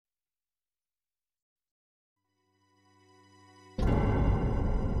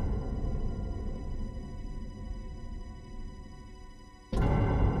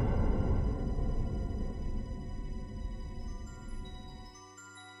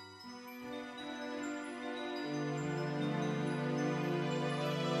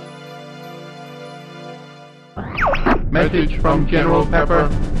Message from General Pepper.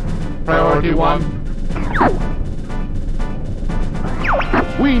 Priority 1.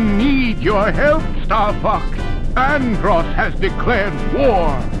 We need your help, Star Fox. Andross has declared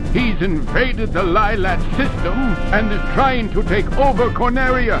war. He's invaded the Lilat system and is trying to take over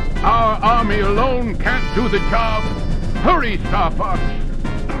Corneria. Our army alone can't do the job. Hurry, Star Fox.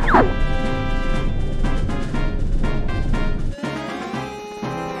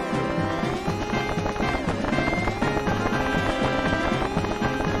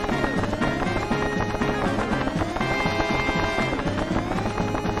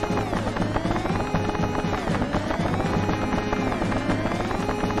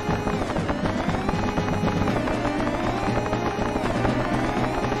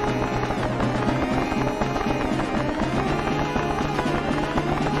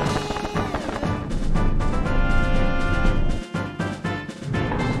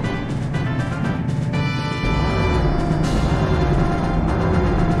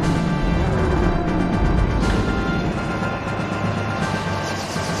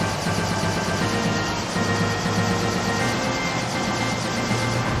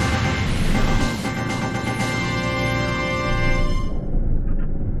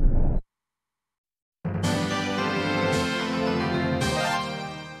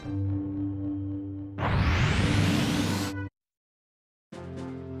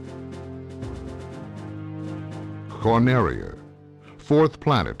 Corneria, fourth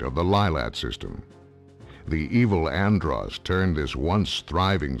planet of the Lilat system. The evil Andross turned this once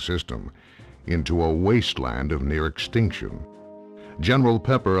thriving system into a wasteland of near extinction. General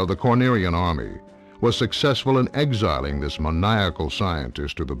Pepper of the Cornerian army was successful in exiling this maniacal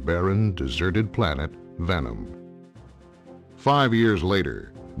scientist to the barren, deserted planet Venom. 5 years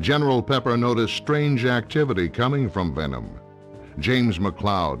later, General Pepper noticed strange activity coming from Venom. James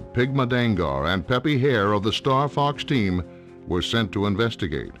McCloud, Pigma Dangar, and Peppy Hare of the Star Fox team were sent to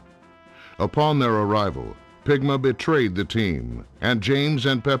investigate. Upon their arrival, Pigma betrayed the team, and James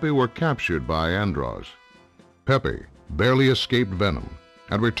and Peppy were captured by Andross. Peppy barely escaped Venom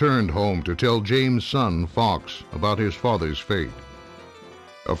and returned home to tell James' son, Fox, about his father's fate.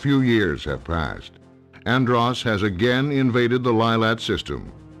 A few years have passed. Andross has again invaded the Lilat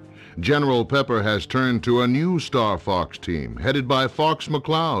system. General Pepper has turned to a new Star Fox team headed by Fox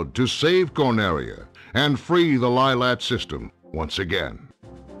McCloud to save Corneria and free the Lilat system once again.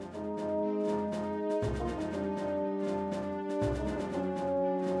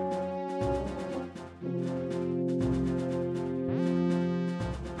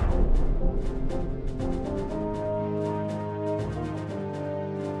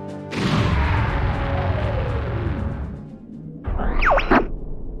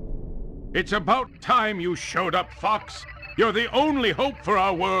 It's about time you showed up, Fox. You're the only hope for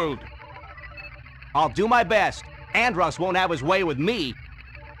our world. I'll do my best. Andross won't have his way with me.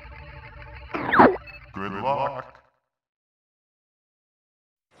 Good luck.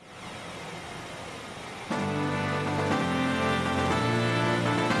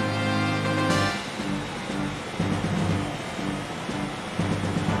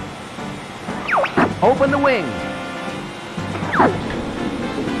 Open the wings.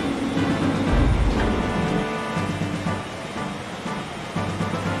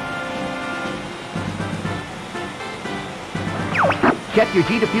 Check your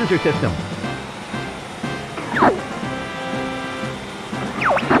G-diffuser system.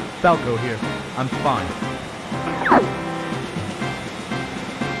 Falco here. I'm fine.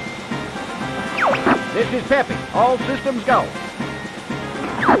 This is Peppy. All systems go.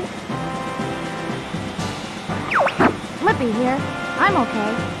 Flippy here. I'm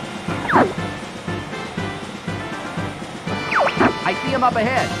okay. I see him up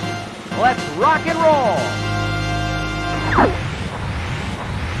ahead. Let's rock and roll.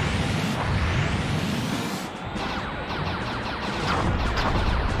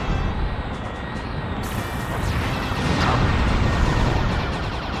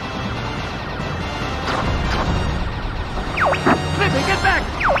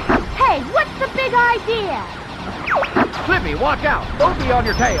 Idea. Slippy, watch out! Don't be on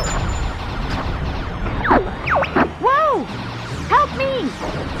your tail! Whoa! Help me!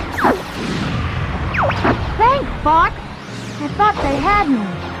 Thanks, Fox. I thought they had me.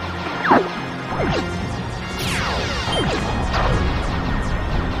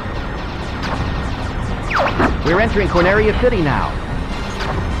 We're entering Corneria City now.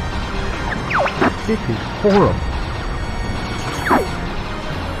 This is horrible.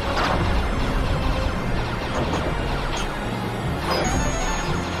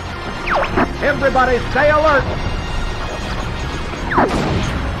 Everybody stay alert!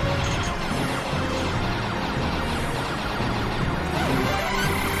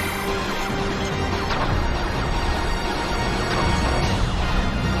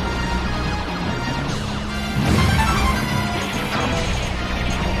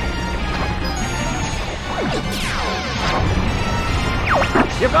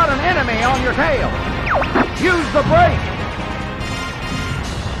 on your tail. Use the brake.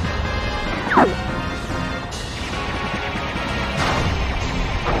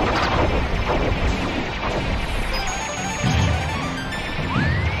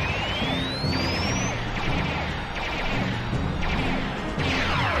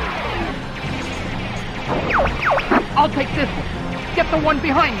 I'll take this one. Get the one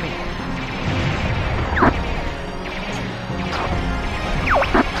behind me.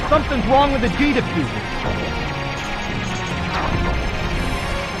 Something's wrong with the G diffuser.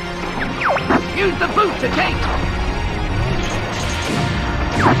 Use the boot to take.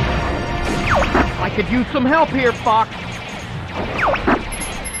 I could use some help here, Fox.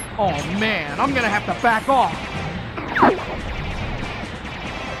 Oh man, I'm gonna have to back off.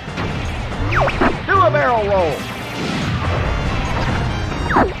 Do a barrel roll.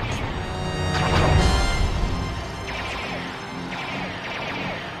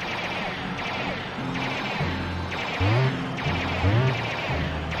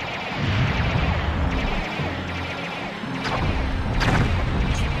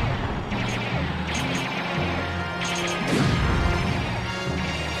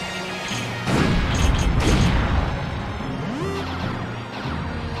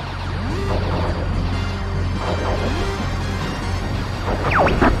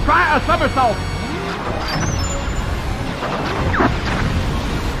 Try a somersault.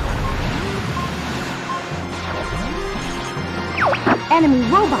 Enemy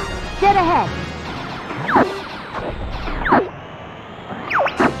robot, dead ahead.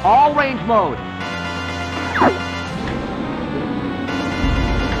 All range mode.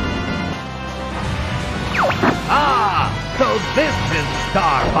 Ah, so this is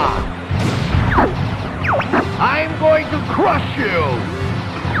Star Fox. I'm going to crush you.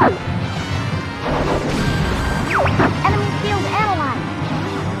 Enemy field analyzed.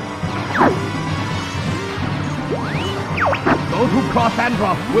 Those who cross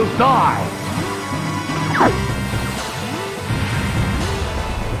Andros will die.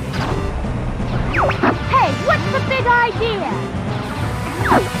 Hey, what's the big idea?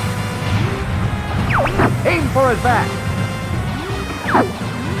 Aim for his back.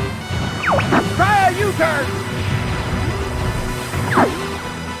 Try a U-turn.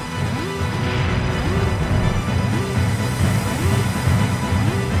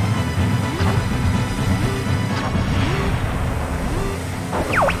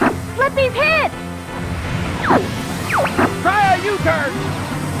 Flippy's hit! Try a U-turn.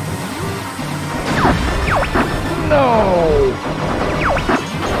 No!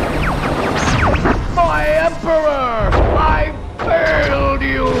 My Emperor! I failed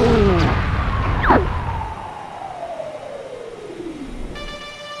you!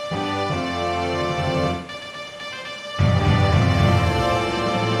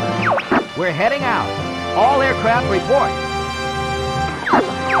 We're heading out. All aircraft report.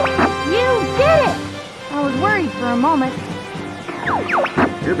 You did it! I was worried for a moment.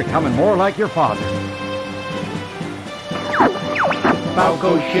 You're becoming more like your father.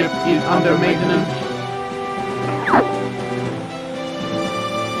 Falco ship is under maintenance.